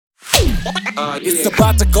It's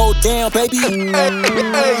about to go down, baby.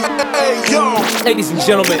 Hey, yo. Ladies and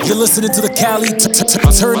gentlemen, You're listening to the Cali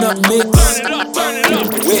Turn Up Mix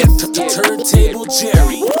with Turntable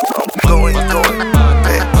Jerry. Going,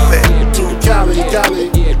 back to Cali.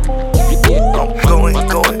 I'm going,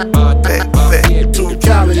 back to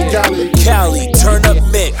Cali. Cali Turn Up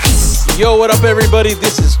Mix. yo, what up, everybody?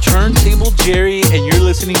 This is Turntable Jerry, and you're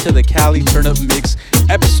listening to the Cali Turn Up Mix,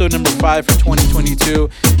 episode number 5 for 2022.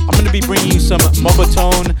 I'm going to be bringing you some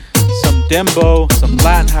Mobatone, some Dembo, some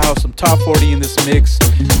Latin House, some Top 40 in this mix.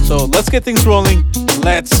 So let's get things rolling.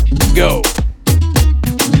 Let's go.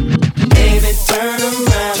 Baby, turn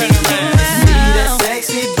around. See that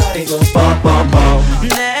sexy body go bum, bum, bum.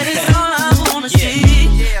 That is all I wanna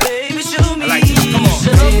see. Baby, show me. Come on.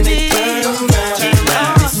 Baby, turn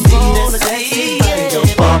around. See that sexy body go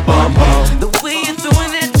bum, bum, bum. The way you're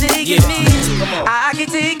throwing that taking me, I can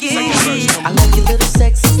take it. I like your little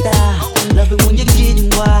sexy style. Love it when you're getting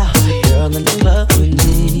wild. Girl in love with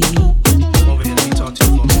me. Come over here, let me talk to you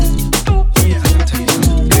for a minute. Yeah, I gotta tell you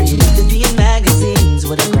something. Girl, you need to be in magazines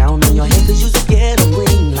with a crown on your head, 'cause you should get a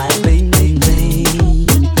bling like bling, bling, bling.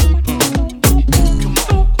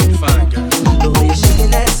 Fine, girl. The way you're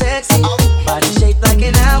shaking that sexy body shaped like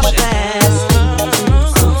an hourglass.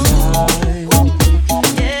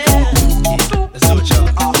 Yeah. Let's do it, y'all.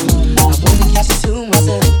 I wanna get you to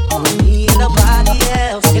myself, me and nobody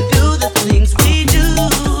else, and do the things we do.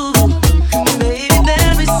 Baby,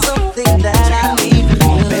 there is something that I need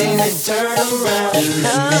from you. Baby, turn around and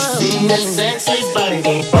see that sexy body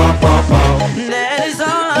go bum, bum, bum. That is all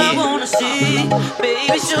I wanna see.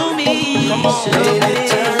 Baby, show me. Come on, baby,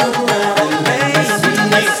 turn around and see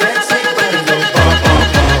that sexy body go bum, bum,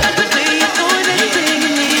 bum. The way you're doing it, taking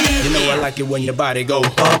me. You know I like it when your body go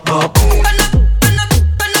bump, bump.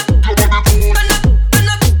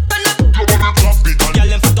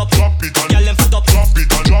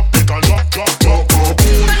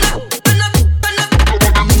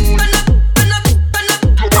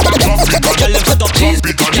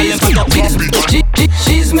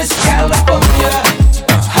 She's Miss California,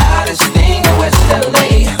 hottest thing in West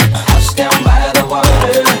LA. House down by the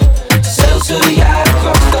water, sails to the yacht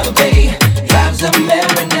across the bay. Drives a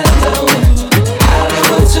Maranello,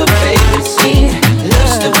 Hollywood's her favorite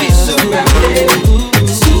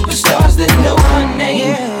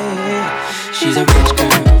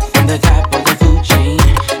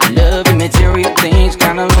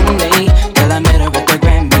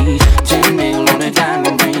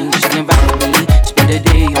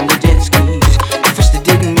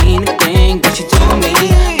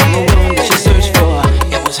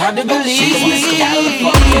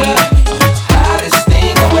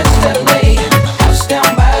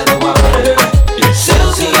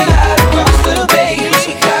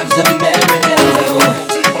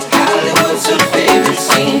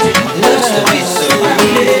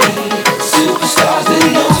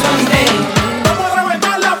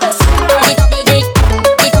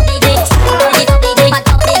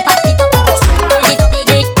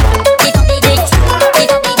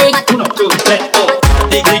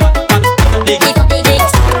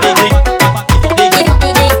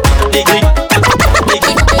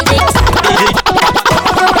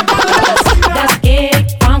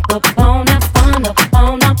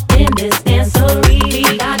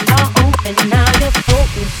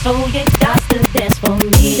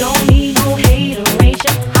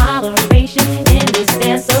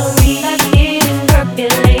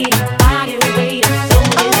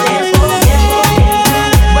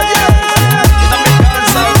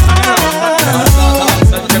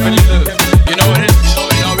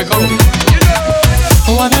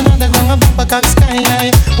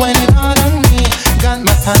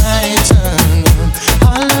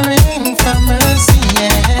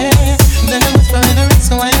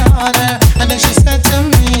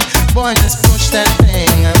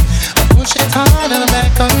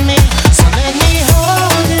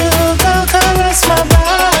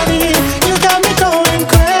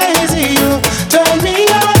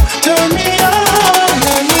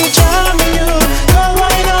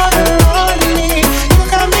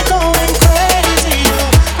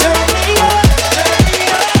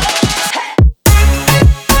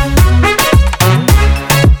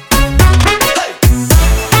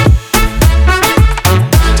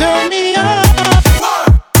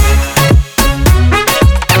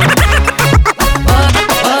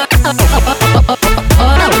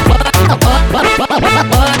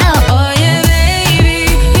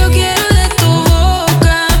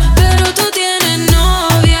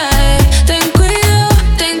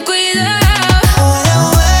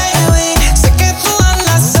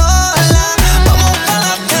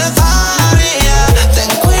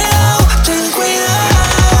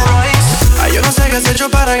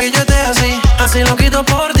baby, yo te así lo quito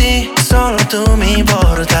por ti. Solo tú me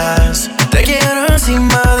importas. Te quiero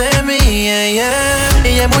encima de mí, yeah, yeah.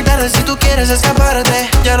 Y es muy tarde si tú quieres escaparte.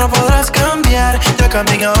 Ya no podrás cambiar, ya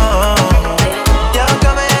cambió. Ya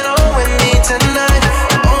camino with me tonight.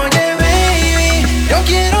 Oye, baby, yo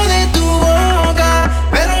quiero de tu boca,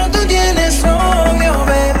 pero tú tienes novio,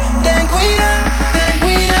 babe. Ten cuidado, ten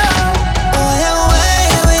cuidado. Oye,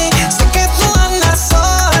 baby, sé que tú andas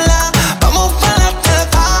sola. Vamos para la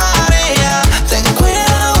party, yeah. Ten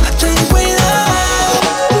cuidado, ten cuidado.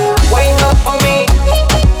 Wait up for me.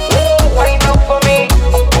 Wait up for me.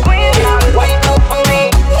 Wait up for me.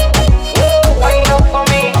 Wait up for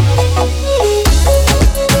me.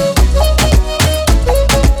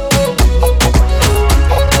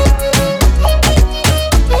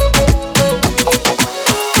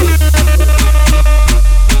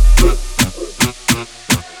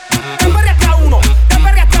 Te perreaste a uno, te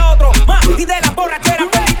perreaste a otro, más y de la borrachera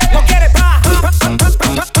no quiere pa.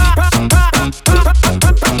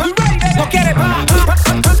 No quiere pa.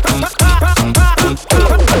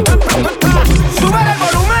 Sube el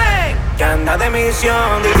volumen. Que anda de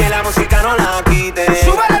misión, DJ la música no la quite.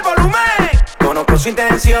 Sube el volumen. Conozco su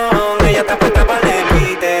intención, ella está puesta para el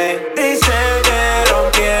quite. Dice que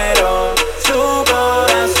rompieron su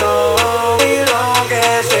corazón y lo que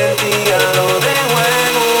sentía lo dejó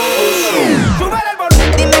en un buzón. Sube el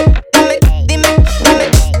volumen.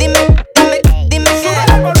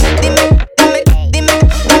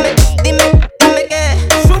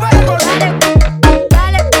 Sube el volumen.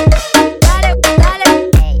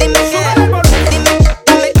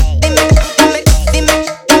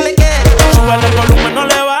 Súbele el volumen, no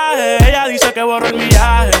le baje. Ella dice que borró el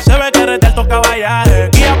millaje. Se ve que rete alto caballaje.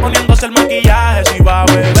 Guía poniéndose el maquillaje. Si va a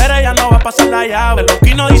beber, ella no va a pasar la llave.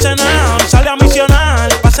 Loki no dice nada, hoy sale a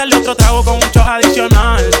misionar. Pásale otro trago con un shot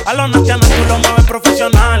adicional. A los nastianos tú lo mueves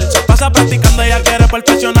profesional. Se pasa practicando, ella quiere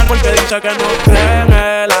perfeccionar. Porque dice que no cree en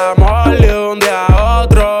el amor. De un día a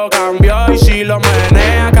otro cambió. Y si lo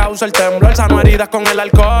menea, causa el temblor. Sano heridas con el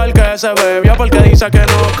alcohol que se bebió. Porque dice que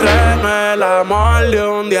no cree en el amor. De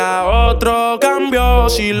un día a otro cambió.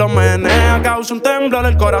 Si lo menea, causa un temblor.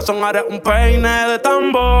 El corazón hará un peine de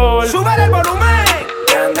tambor. Sube el volumen.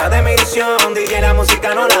 Que anda de misión, DJ la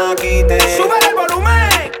música no la quite. Sube el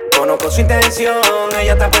volumen. Conozco su intención,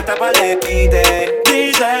 ella está puesta para el quite.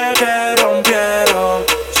 Dice que rompieron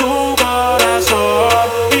su corazón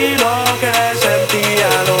y lo que sentía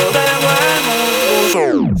lo dejó en un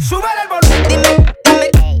buzón. Sube el volumen.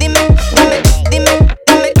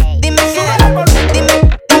 Sube el volumen.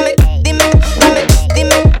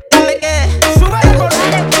 Sube el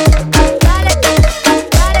volumen.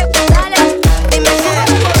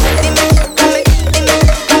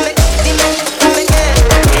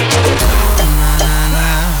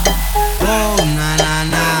 Oh, na na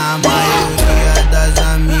na, maioria das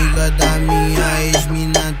amigas da minha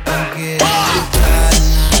ex-mina tão querendo ficar,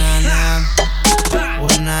 na na na. Oh,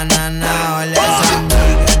 na na na, olha as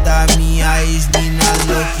amigas da minha ex-mina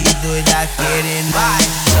louca e doida querendo.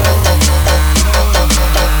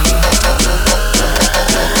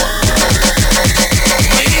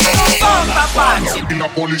 La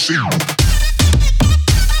policía.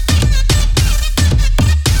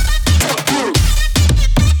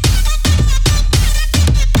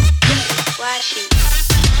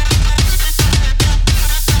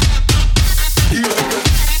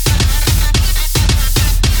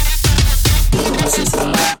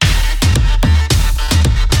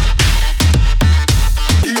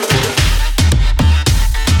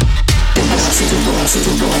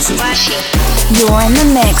 You're in the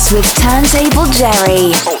mix with Turntable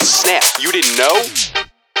Jerry. Oh snap, you didn't know?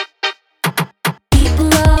 People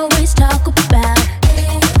always talk about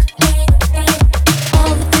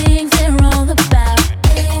all the things they're all about.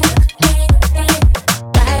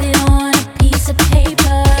 Write it on a piece of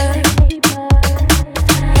paper.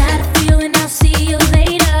 Got a feeling I'll see you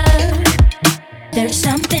later. There's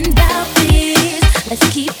something about this. Let's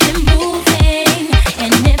keep it moving.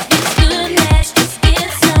 And if it's good, let's just get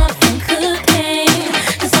something cooking.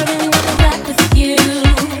 'Cause I really wanna rock with you.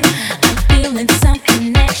 I'm feeling something.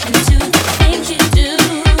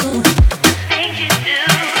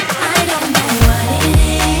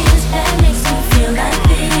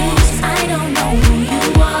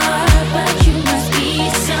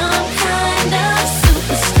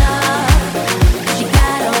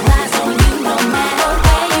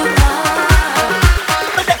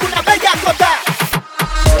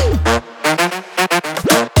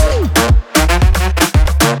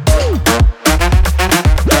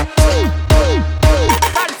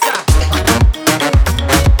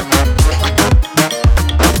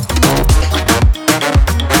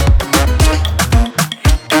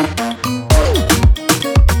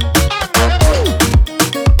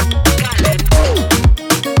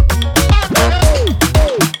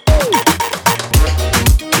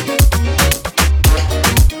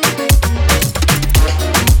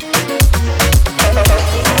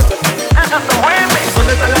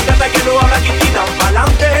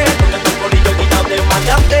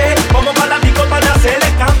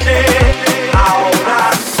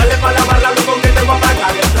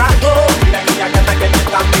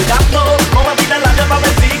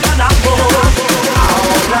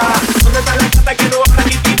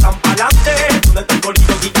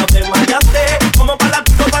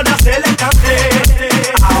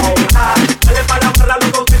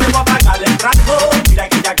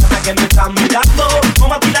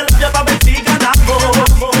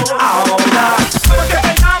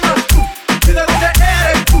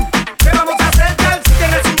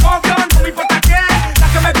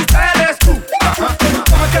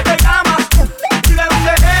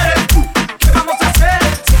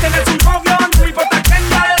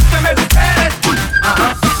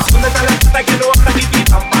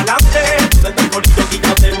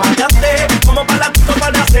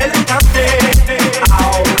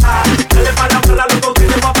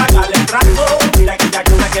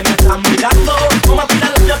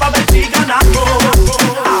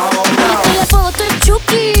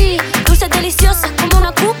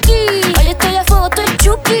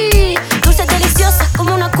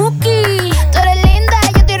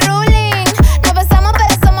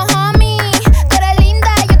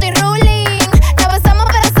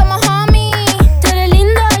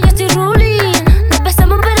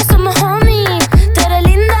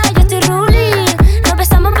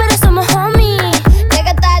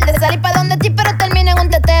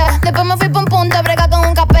 Después me fui pa' un punto a bregar con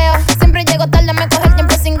un capeo. Siempre llego tarde, me coge el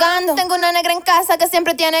tiempo cingando. Tengo una negra en casa que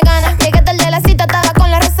siempre tiene ganas. Llegué tarde a la cita, estaba con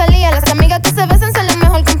la Rosalía. Las amigas que se besan son la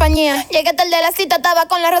mejor compañía. Llegué tarde a la cita, estaba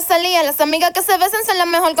con la Rosalía. Las amigas que se besan son la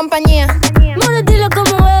mejor compañía. More, dile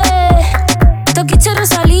cómo es. Toquiche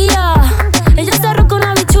Rosalía. Ella está arroz con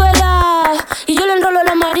habichuela y yo le enrolo a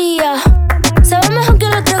la María. Sabe mejor que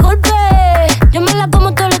los 3 golpes. Yo me la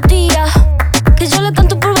como todos los días. Que yo le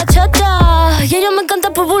canto por bachata y ella me canta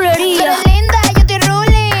por bulería. Tú eres linda, yo estoy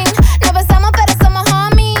ruling. Nos besamos pero somos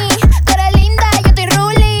homies. Tú eres linda, yo estoy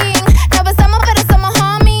ruling. Nos besamos pero somos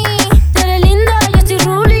homies. Tú eres linda, yo estoy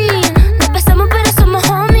ruling. Nos besamos pero somos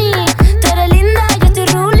homies. Tú eres linda, yo estoy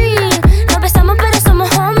ruling. Nos besamos pero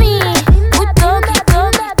somos homies. Uy, toca,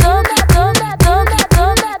 toca, toca, toca, toca,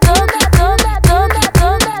 toca, toca, toca, toca,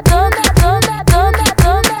 toca, toca, toca, toca,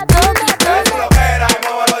 toca, toca. Te su loquera y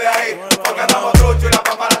muévalo de ahí, porque andamos trucho y la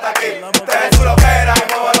pámpara está aquí. Te su loquera y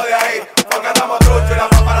muévalo de ahí, porque andamos trucho y la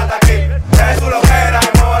pámpara está aquí. Te su loquera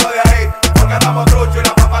y muévalo de ahí, porque andamos trucho y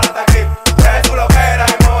la pámpara está aquí. Te su loquera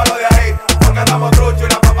y muévalo de ahí, porque andamos trucho y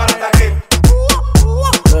la pámpara está aquí.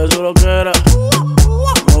 Deja su loquera,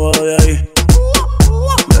 muévalo de ahí.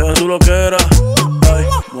 Deja su loquera, ay,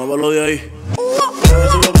 muévalo de ahí. Deja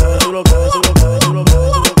su loquera, su loquera, su loquera, su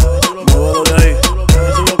loquera, su loquera, su loquera, muévalo de ahí.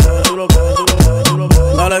 Deja su loquera, su loquera, su loquera, su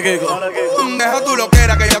loquera. Dale, Kiko. Deja tu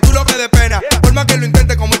loquera, que ya tú lo que de pena. Por más que lo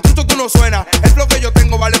intentes, como el trucho tú no suena. El flow que yo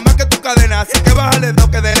tengo vale más que tu cadena. Así que bájale dos,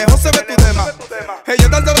 que de lejos se ve tu tema. Ellos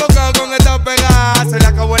están sofocados con esta pegada. Se le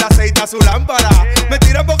acabó el aceite a su lámpara. Me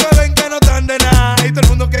tiran porque ven que no están de nada. Y todo el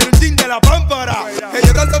mundo quiere un chin de la pámpara. Ellos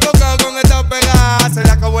están sofocados con esta pegada. Se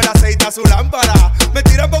le acabó el aceite a su lámpara. Me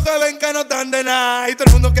tiran porque ven que no están de nada. Y todo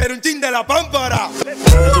el mundo quiere un chin de la pámpara.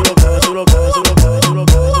 Deja su loquera, su loquera, su loquera, su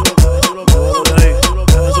loquera, su loquera, su loquera, muévalo de ahí.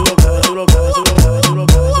 Deja su loquera, su loquera, su loquera, su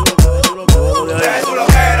loquera, su loquera, su loquera, muévalo de ahí. Deja su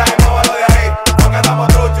loquera y muévalo de ahí, porque andamos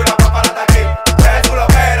trucho y la pámpara está aquí. Deja su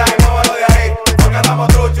loquera y muévalo de ahí, porque andamos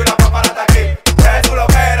trucho y la pámpara está aquí. Deja su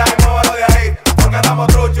loquera y muévalo de ahí, porque andamos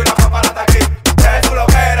trucho y la pámpara está aquí. Deja su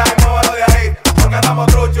loquera y muévalo de ahí, porque andamos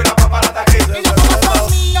trucho y la pámpara está aquí. Y los babas son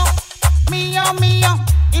míos, míos, míos.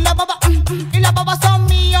 Y las babas son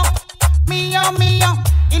míos, míos, míos.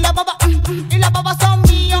 Y las babas son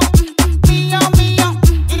míos, míos, míos.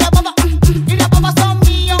 Y las babas son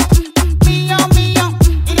míos, míos, míos.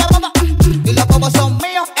 Y las babas son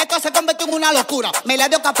míos. Esto se convirtió en una locura. Me la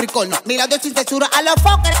dio Capricornio, me la dio sin censura a los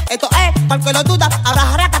fuckers. Esto es, para el que lo duda, ahora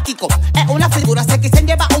jaraca Kiko. Es una figura, se quisen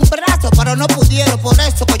llevar un brazo, pero no pudieron, por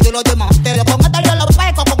eso que yo lo desmantelo. Con esto yo lo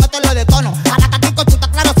peco, con esto lo detono. Jaraca Kiko, tú estás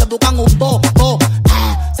claro, se buscan un bobo.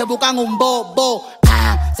 Se buscan un bobo.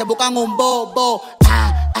 Se buscan un bobo.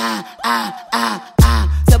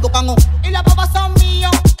 Se buscan un. Y las babas son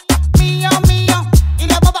míos, míos, míos. Y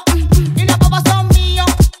las babas son míos,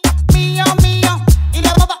 míos, míos. Y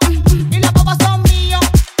las babas son míos,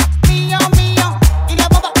 míos, míos. Y las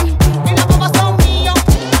babas son míos.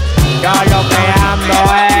 Yo lo que ando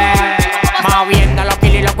es moviendo los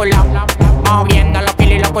kilos y los culados, moviendo los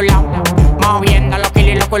kilos y los culados, moviendo los kilos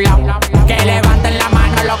y los culados. Que levanten la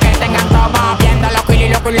mano los que tengan todo, moviendo los kilos y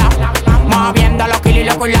los culados, moviendo los kilos y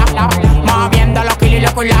los culados, moviendo los kilos y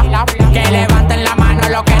los culados. Que levanten la mano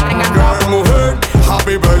los que tengan todo. Girl, mujer,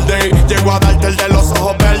 happy birthday. Llego a darte el de los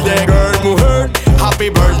ojos verdes. Girl, mujer, happy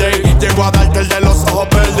birthday. Llego a darte el de los ojos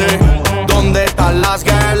verdes. ¿Dónde están las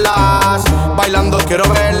girlas? Bailando quiero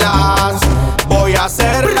verlas. Voy a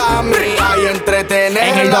hacerla mía y entretenerla.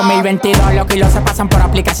 En el 2022 los kilos se pasan por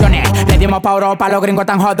aplicaciones. Le dimos pa' Europa, los gringos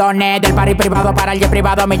tan jodones. Del party privado para el jet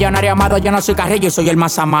privado, millonario amado. Yo no soy Carrillo y soy el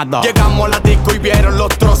más amado. Llegamos a la disco y vieron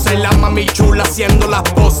los troces. La mami chula haciendo las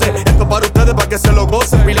poses. Esto para ustedes, para que se lo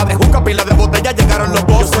gocen. Pila de juca, pila de botella, llegaron los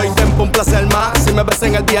bosses. Yo soy Tempo, un placer más. Si me ves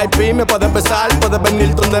en el VIP, me puedes besar. Puedes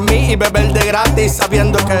venir donde mí y beber de gratis,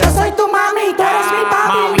 sabiendo que yo soy tu mami, tú eres mi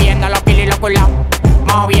papi. Moviendo los kilos y los culados,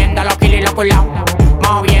 moviendo los kilos y los culados,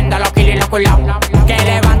 moviendo los kilos y los culados. Que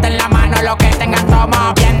levanten la mano los que tengan todo,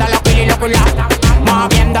 moviendo los kilos y los culados,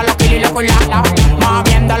 moviendo los kilos y los culados,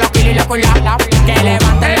 moviendo los kilos y los culados. Que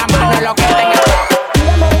levanten la mano los que tengan todo.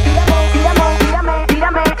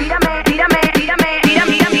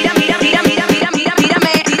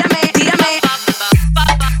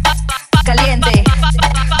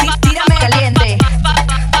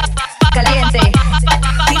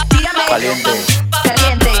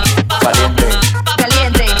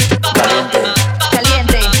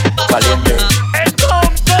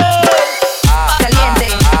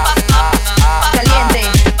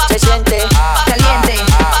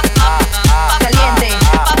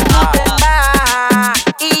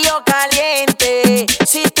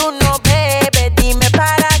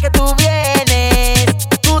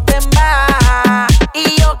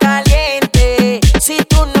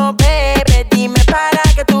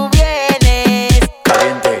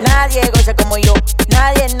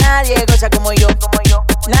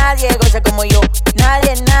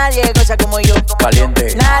 nadie goza como yo.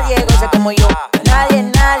 Caliente. Nadie goza como yo.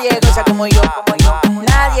 Nadie goza como yo.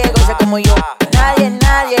 Nadie goza como yo.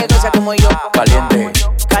 Nadie goza como yo. Caliente.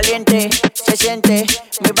 Caliente, se siente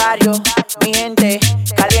mi barrio, mi gente.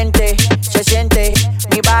 Caliente, se siente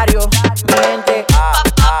mi barrio, mi gente.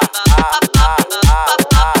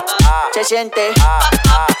 Se siente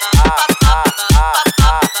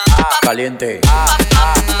caliente.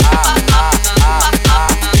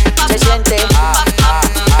 Se siente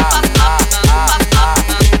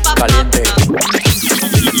caliente.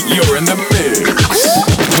 You're in the mix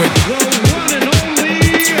with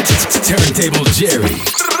Turntable Jerry.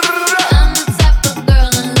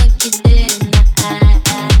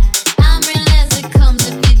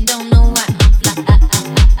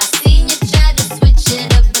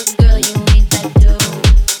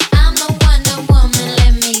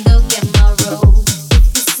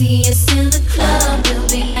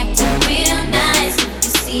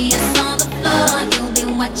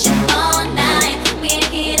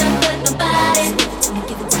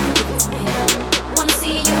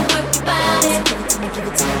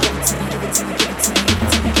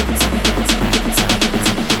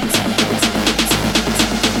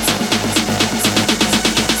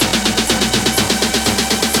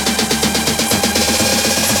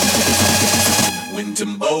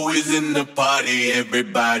 In the party,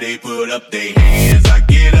 everybody put up their hands. I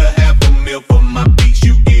get a half a meal for my beats,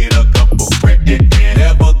 you get a couple grand.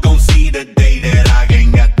 Never gon' see the day that I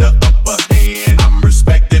ain't got the upper hand. I'm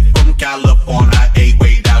respected from California,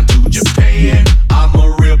 way down to Japan. I'm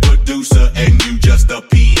a real producer and you just a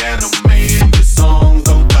piano man. Your songs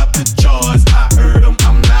don't top the charts, I heard them,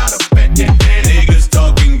 I'm not a fan. Niggas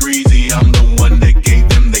talking greasy, I'm the one that gave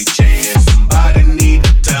them they chance. Somebody need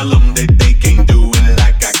to tell them that they can't do it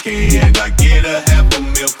like I can. I get a half a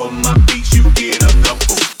meal for my beats, you get a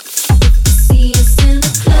couple. See us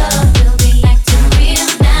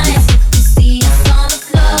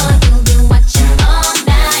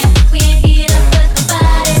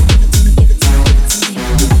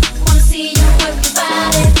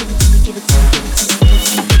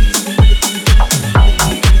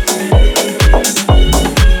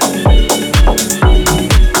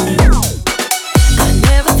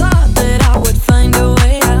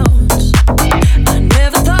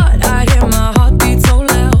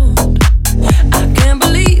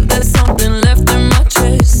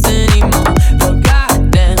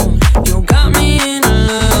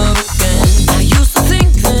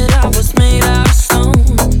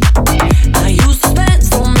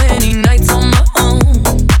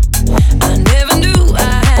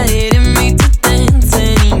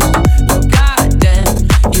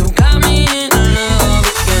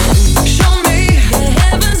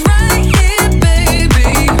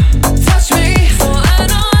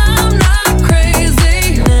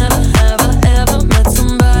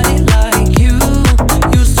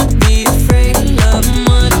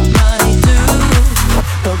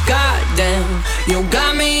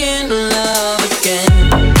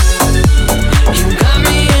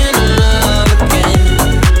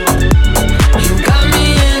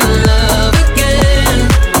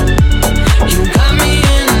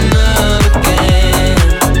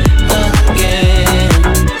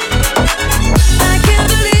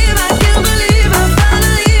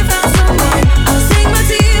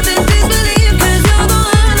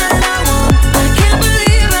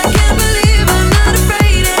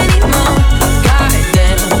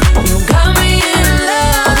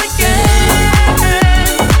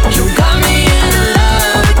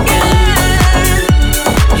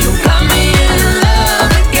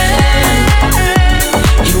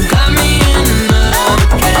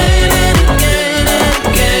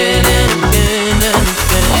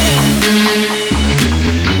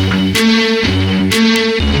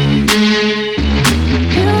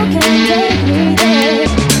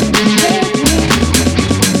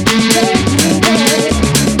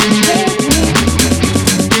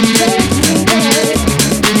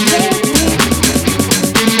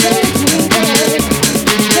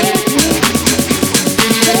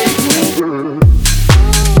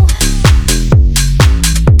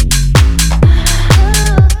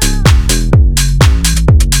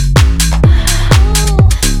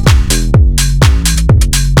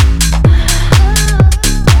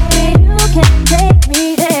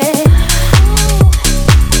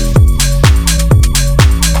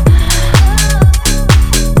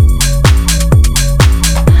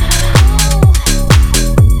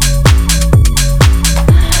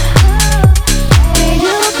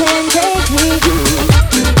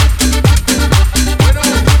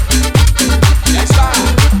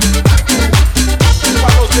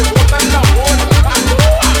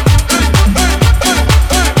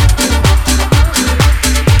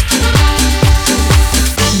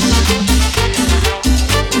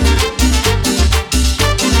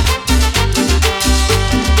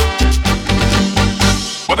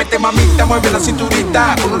mueve la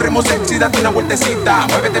cinturita. Con un ritmo sexy, date una vueltecita.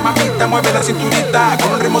 Muévete mamita, mueve la cinturita.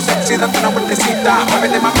 Con un ritmo sexy, date una vueltecita.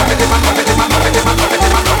 Muévete más, muévete más, muévete más, muévete más, muévete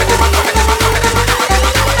más, muévete más, muévete más, muévete más.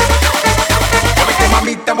 Muévete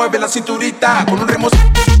mamita, mueve la cinturita. Con un ritmo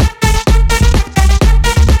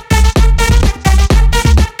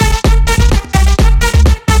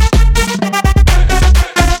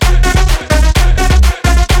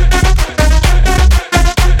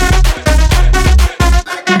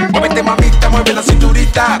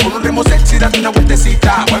con un ritmo sexy, date una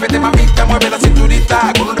vueltecita. Muévete mamita, mueve la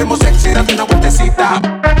cinturita. Con un ritmo sexy, date una vueltecita.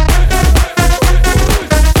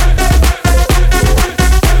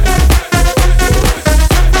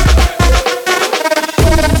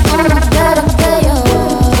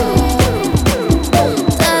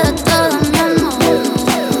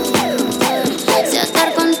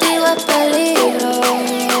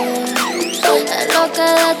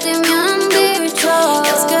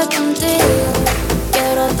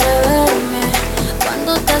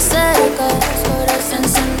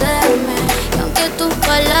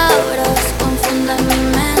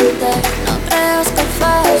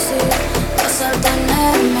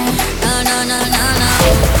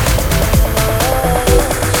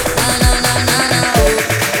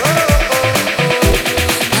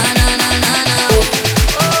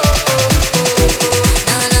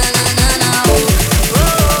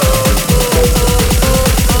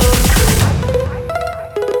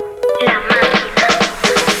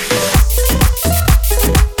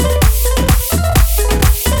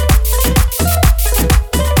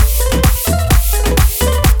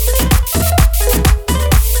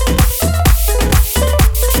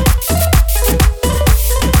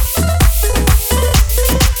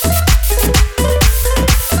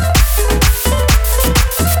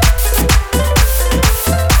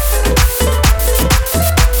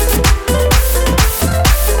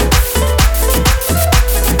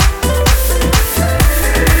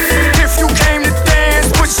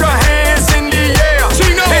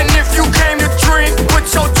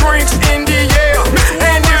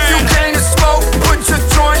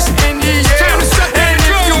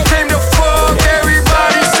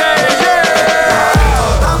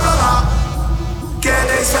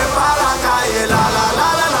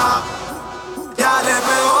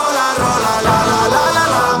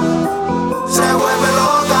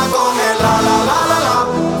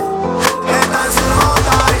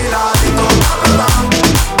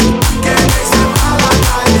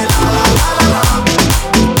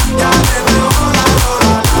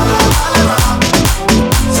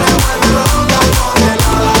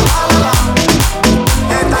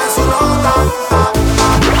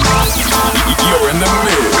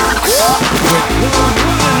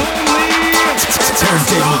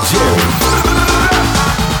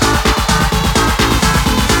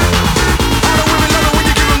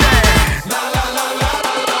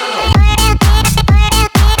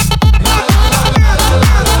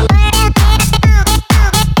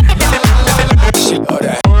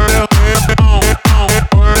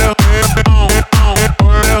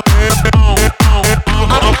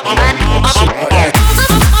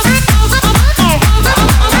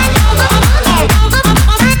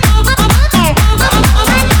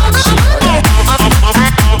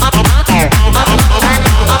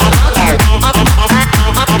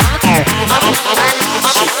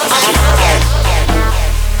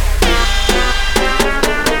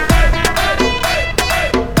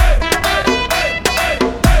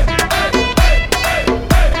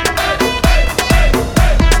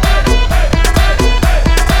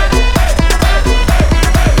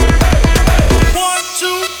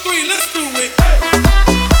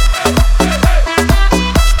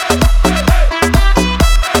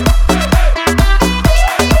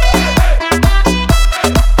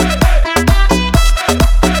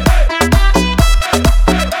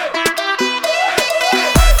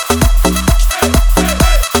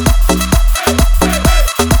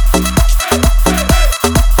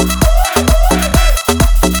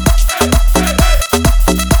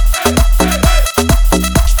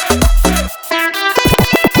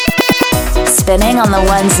 Spinning on the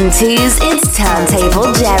ones and twos, it's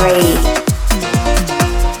Turntable Jerry.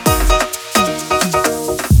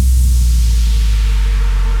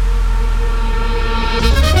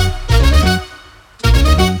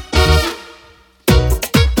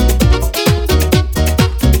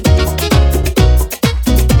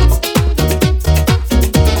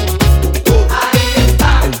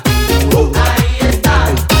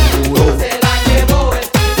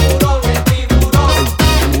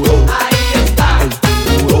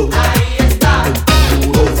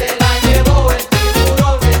 Se la llevó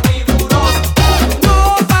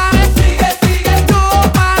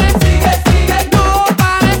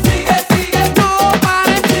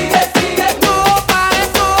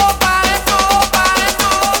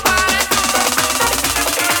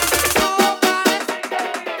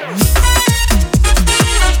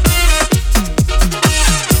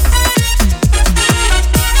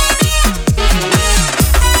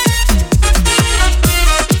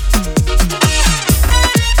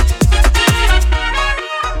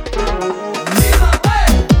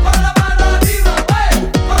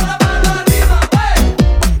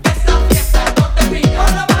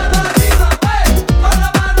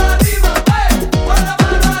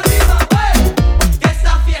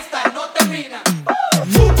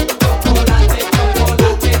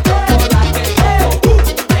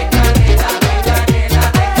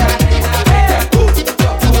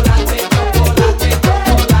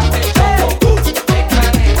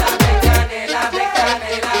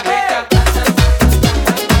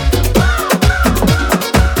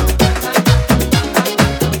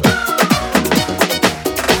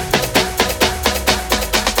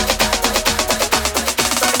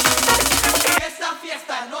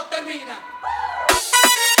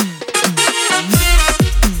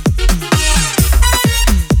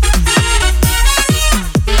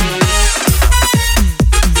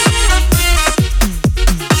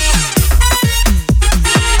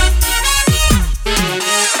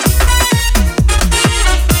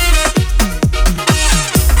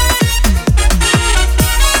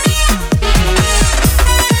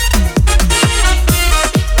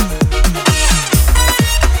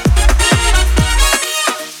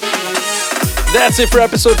That's it for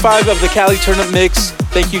episode 5 of the Cali Turn Up Mix.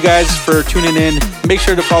 Thank you guys for tuning in. Make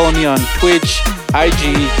sure to follow me on Twitch,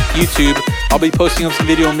 IG, YouTube. I'll be posting up some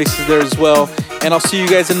video mixes there as well. And I'll see you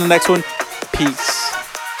guys in the next one. Peace.